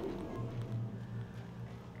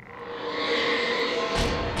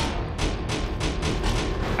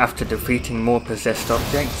 After defeating more possessed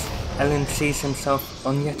objects, Alan sees himself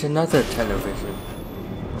on yet another television.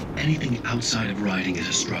 Anything outside of writing is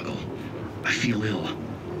a struggle. I feel ill.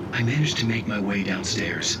 I managed to make my way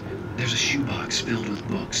downstairs. There's a shoebox filled with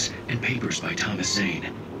books and papers by Thomas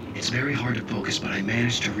Zane. It's very hard to focus, but I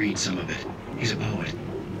managed to read some of it. He's a poet,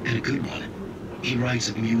 and a good one. He writes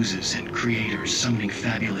of muses and creators summoning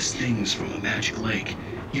fabulous things from a magic lake,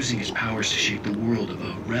 using his powers to shape the world of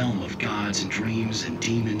a realm of gods and dreams and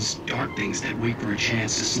demons, dark things that wait for a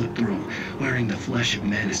chance to slip through, wearing the flesh of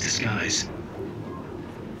men as disguise.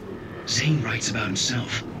 Zane writes about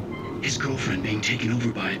himself, his girlfriend being taken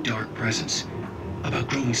over by a dark presence, about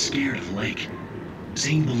growing scared of the lake.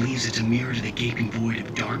 Zane believes it's a mirror to the gaping void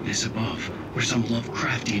of darkness above, where some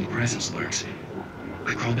Lovecraftian presence lurks.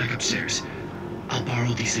 I crawl back upstairs. I'll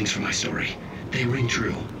borrow these things for my story. They ring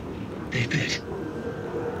true. They fit.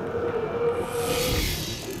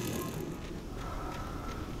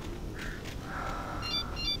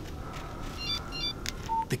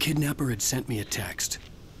 The kidnapper had sent me a text.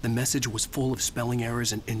 The message was full of spelling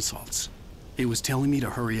errors and insults. It was telling me to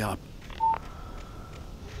hurry up.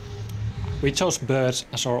 We chose birds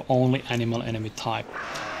as our only animal enemy type.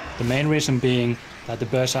 The main reason being that the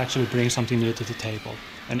birds actually bring something new to the table,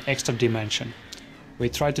 an extra dimension. We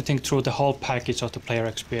try to think through the whole package of the player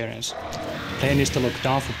experience. Player needs to look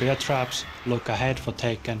down for bear traps, look ahead for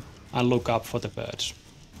taken, and look up for the birds.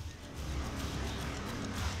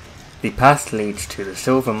 The path leads to the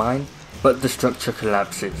silver mine, but the structure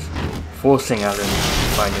collapses, forcing Alan to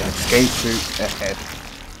find an escape route ahead.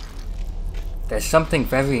 There's something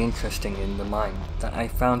very interesting in the mine that I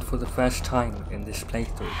found for the first time in this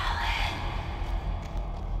playthrough.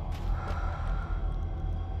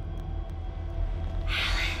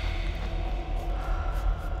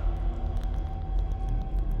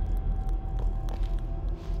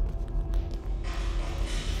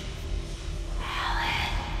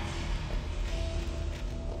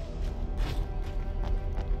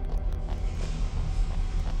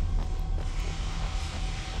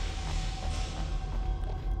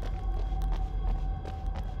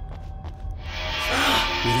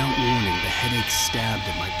 Without warning, the headache stabbed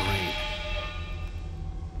at my brain.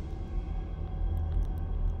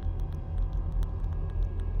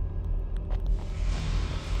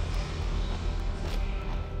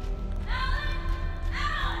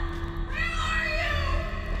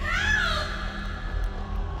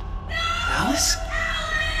 Alice?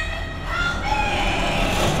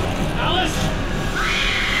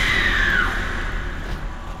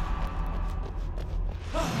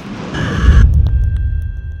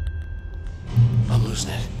 I'm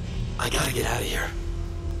losing it. I gotta get out of here.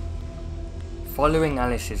 Following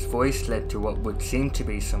Alice's voice led to what would seem to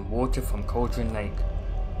be some water from Cauldron Lake.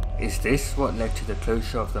 Is this what led to the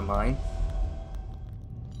closure of the mine?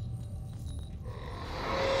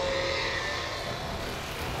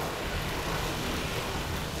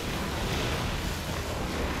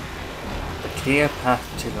 The clear path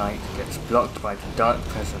to light gets blocked by the dark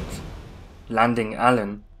presence, landing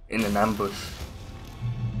Alan in an ambush.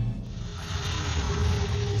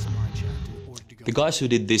 The guys who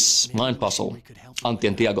did this mine puzzle, Antti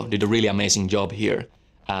and Tiago, did a really amazing job here.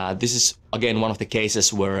 This is again one of the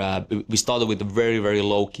cases where we started with a very, very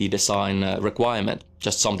low-key design requirement,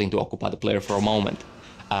 just something to occupy the player for a moment.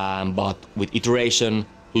 But with iteration,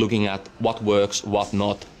 looking at what works, what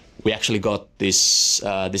not, we actually got this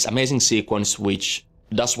amazing sequence which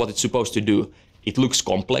does what it's supposed to do. It looks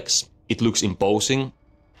complex, it looks imposing,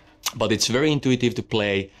 but it's very intuitive to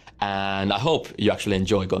play, and I hope you actually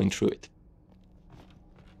enjoy going through it.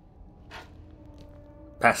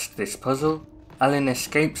 Past this puzzle, Alan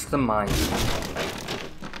escapes the mine.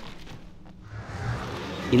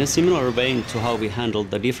 In a similar vein to how we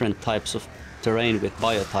handled the different types of terrain with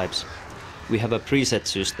biotypes, we have a preset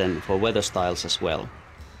system for weather styles as well.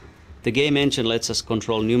 The game engine lets us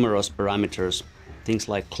control numerous parameters, things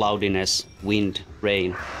like cloudiness, wind,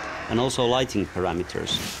 rain, and also lighting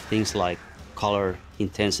parameters, things like color,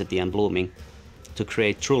 intensity and blooming, to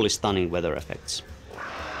create truly stunning weather effects.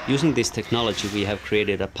 Using this technology, we have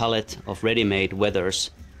created a palette of ready-made weathers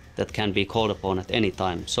that can be called upon at any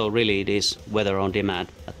time, so really it is weather on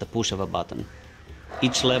demand at the push of a button.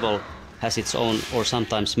 Each level has its own, or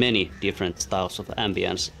sometimes many, different styles of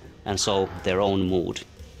ambience, and so their own mood.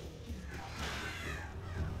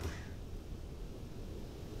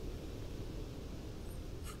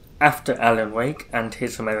 After Alan Wake and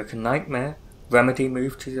his American Nightmare, Remedy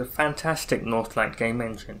moved to the fantastic Northlight game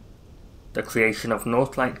engine. The creation of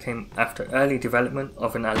Northlight came after early development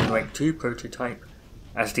of an Alan Wake 2 prototype,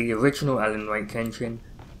 as the original Alan Wake engine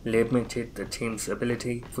limited the team's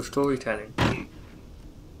ability for storytelling.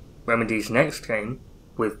 Remedy's next game,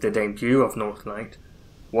 with the debut of Northlight,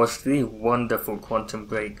 was the wonderful Quantum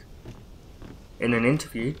Break. In an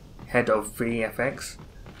interview, head of VFX,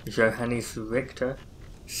 Johannes Richter,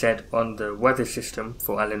 said on the weather system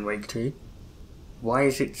for Alan Wake 2, "Why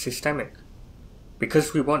is it systemic?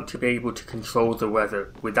 Because we want to be able to control the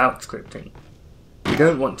weather without scripting. We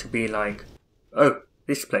don't want to be like, oh,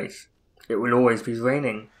 this place, it will always be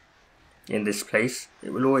raining. In this place,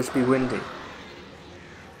 it will always be windy.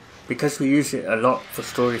 Because we use it a lot for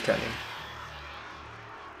storytelling.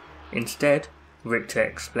 Instead," Richter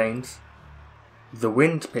explains, "the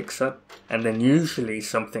wind picks up and then usually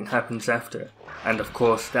something happens after, and of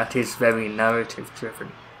course that is very narrative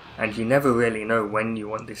driven, and you never really know when you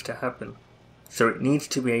want this to happen. So it needs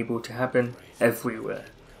to be able to happen everywhere."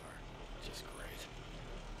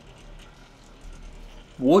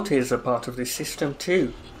 Water is a part of this system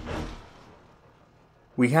too.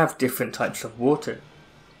 We have different types of water.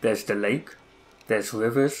 There's the lake, there's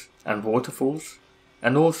rivers and waterfalls,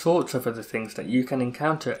 and all sorts of other things that you can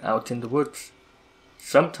encounter out in the woods.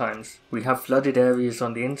 Sometimes we have flooded areas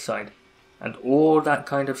on the inside, and all that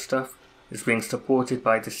kind of stuff is being supported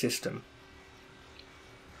by the system.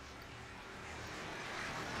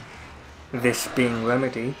 This being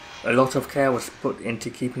Remedy, a lot of care was put into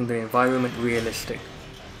keeping the environment realistic.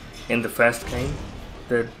 In the first game,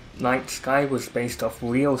 the night sky was based off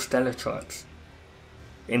real stellar charts.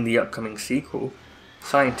 In the upcoming sequel,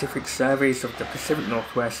 scientific surveys of the Pacific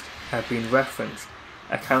Northwest have been referenced,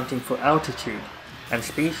 accounting for altitude and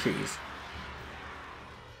species.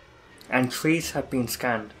 And trees have been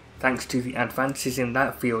scanned thanks to the advances in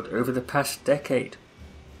that field over the past decade.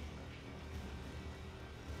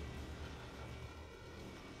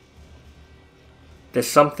 There's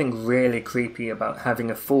something really creepy about having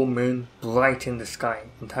a full moon bright in the sky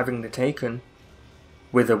and having the Taken,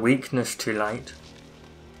 with a weakness to light,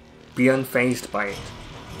 be unfazed by it,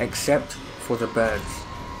 except for the birds.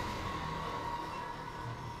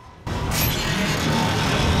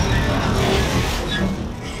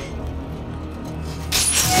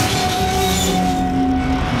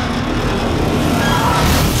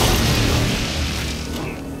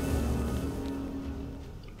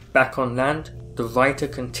 Back on land, the writer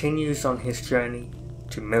continues on his journey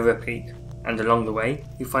to Mirror Peak, and along the way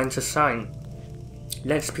he finds a sign.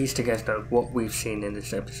 Let's piece together what we've seen in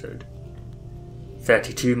this episode.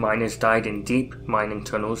 32 miners died in deep mining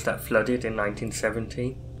tunnels that flooded in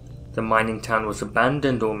 1970. The mining town was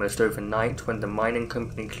abandoned almost overnight when the mining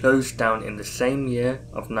company closed down in the same year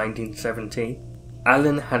of 1970.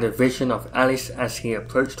 Alan had a vision of Alice as he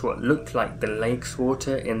approached what looked like the lake's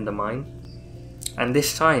water in the mine, and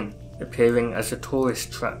this time appearing as a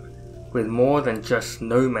tourist trap, with more than just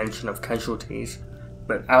no mention of casualties,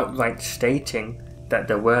 but outright stating that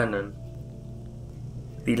there were none.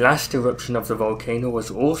 The last eruption of the volcano was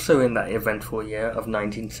also in that eventful year of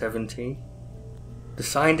 1970. The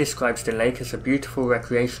sign describes the lake as a beautiful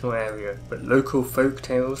recreational area, but local folk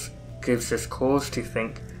tales gives us cause to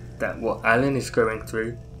think that what Alan is going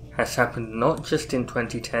through has happened not just in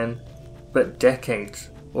 2010, but decades,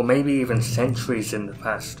 or maybe even centuries in the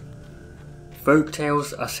past. Folk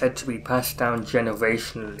tales are said to be passed down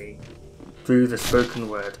generationally through the spoken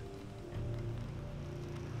word.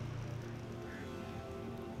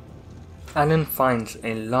 Alan finds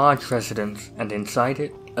a large residence, and inside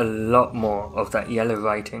it, a lot more of that yellow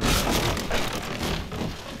writing.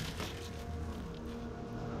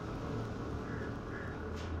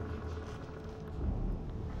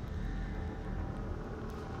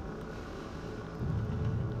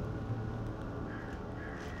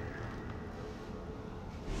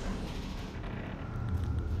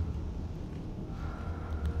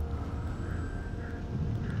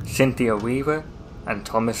 Cynthia Weaver, and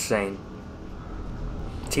Thomas Zane.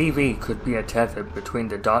 TV could be a tether between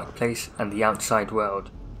the dark place and the outside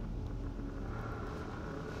world.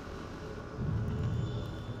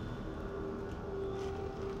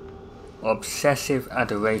 Obsessive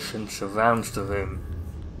adoration surrounds the room,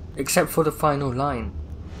 except for the final line.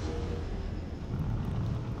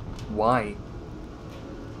 Why?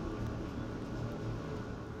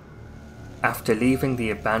 After leaving the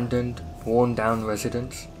abandoned, worn-down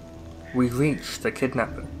residence, we reach the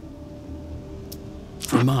kidnapper.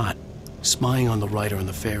 For Mott, spying on the writer on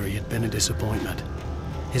the ferry had been a disappointment.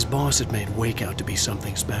 His boss had made Wake out to be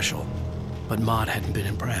something special, but Mott hadn't been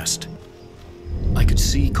impressed. I could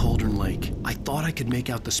see Cauldron Lake. I thought I could make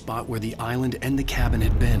out the spot where the island and the cabin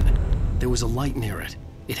had been. There was a light near it.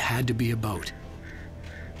 It had to be a boat.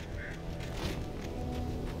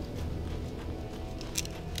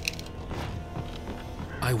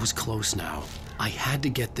 I was close now. I had to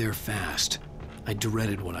get there fast. I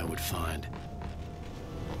dreaded what I would find.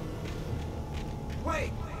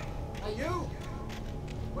 Wait! Are you?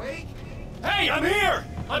 Wait! Hey, I'm here!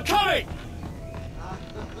 I'm coming!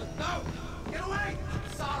 No! Get away!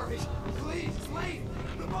 Sorry! Please, it's late!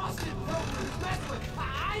 The boss didn't know who was messing with.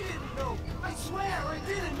 I didn't know! I swear I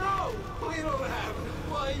didn't know! We don't have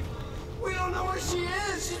a wife! We don't know where she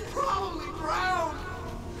is! She's probably drowned!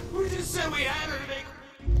 We just said we had her to make...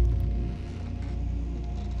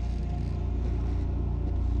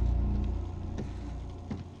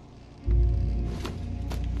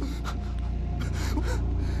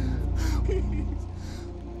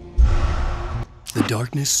 The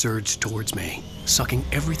darkness surged towards me, sucking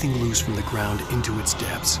everything loose from the ground into its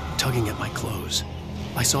depths, tugging at my clothes.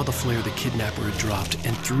 I saw the flare the kidnapper had dropped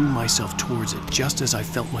and threw myself towards it just as I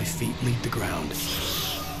felt my feet leave the ground.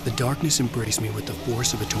 The darkness embraced me with the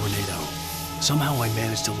force of a tornado. Somehow I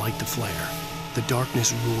managed to light the flare. The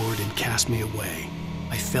darkness roared and cast me away.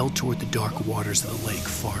 I fell toward the dark waters of the lake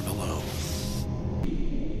far below.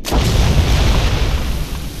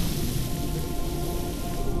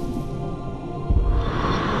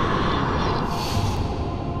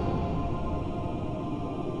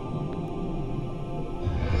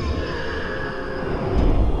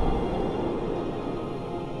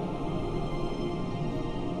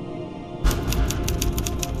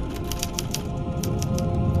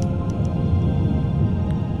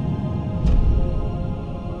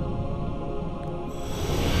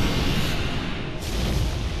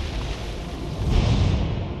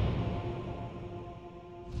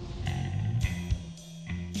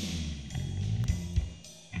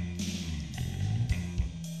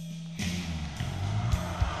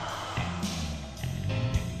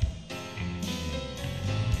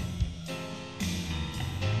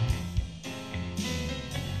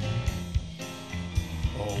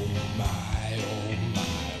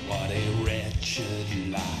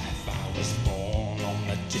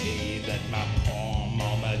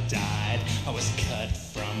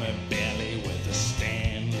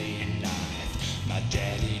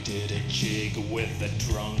 With a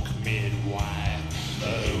drunk midwife,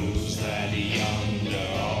 who's that yonder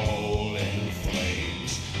all in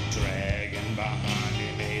flames, dragging behind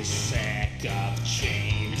him a sack of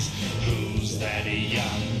chains? Who's that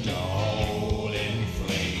yonder all in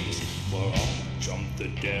flames? Well, up jumped the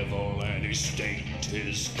devil and he staked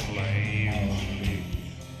his claim.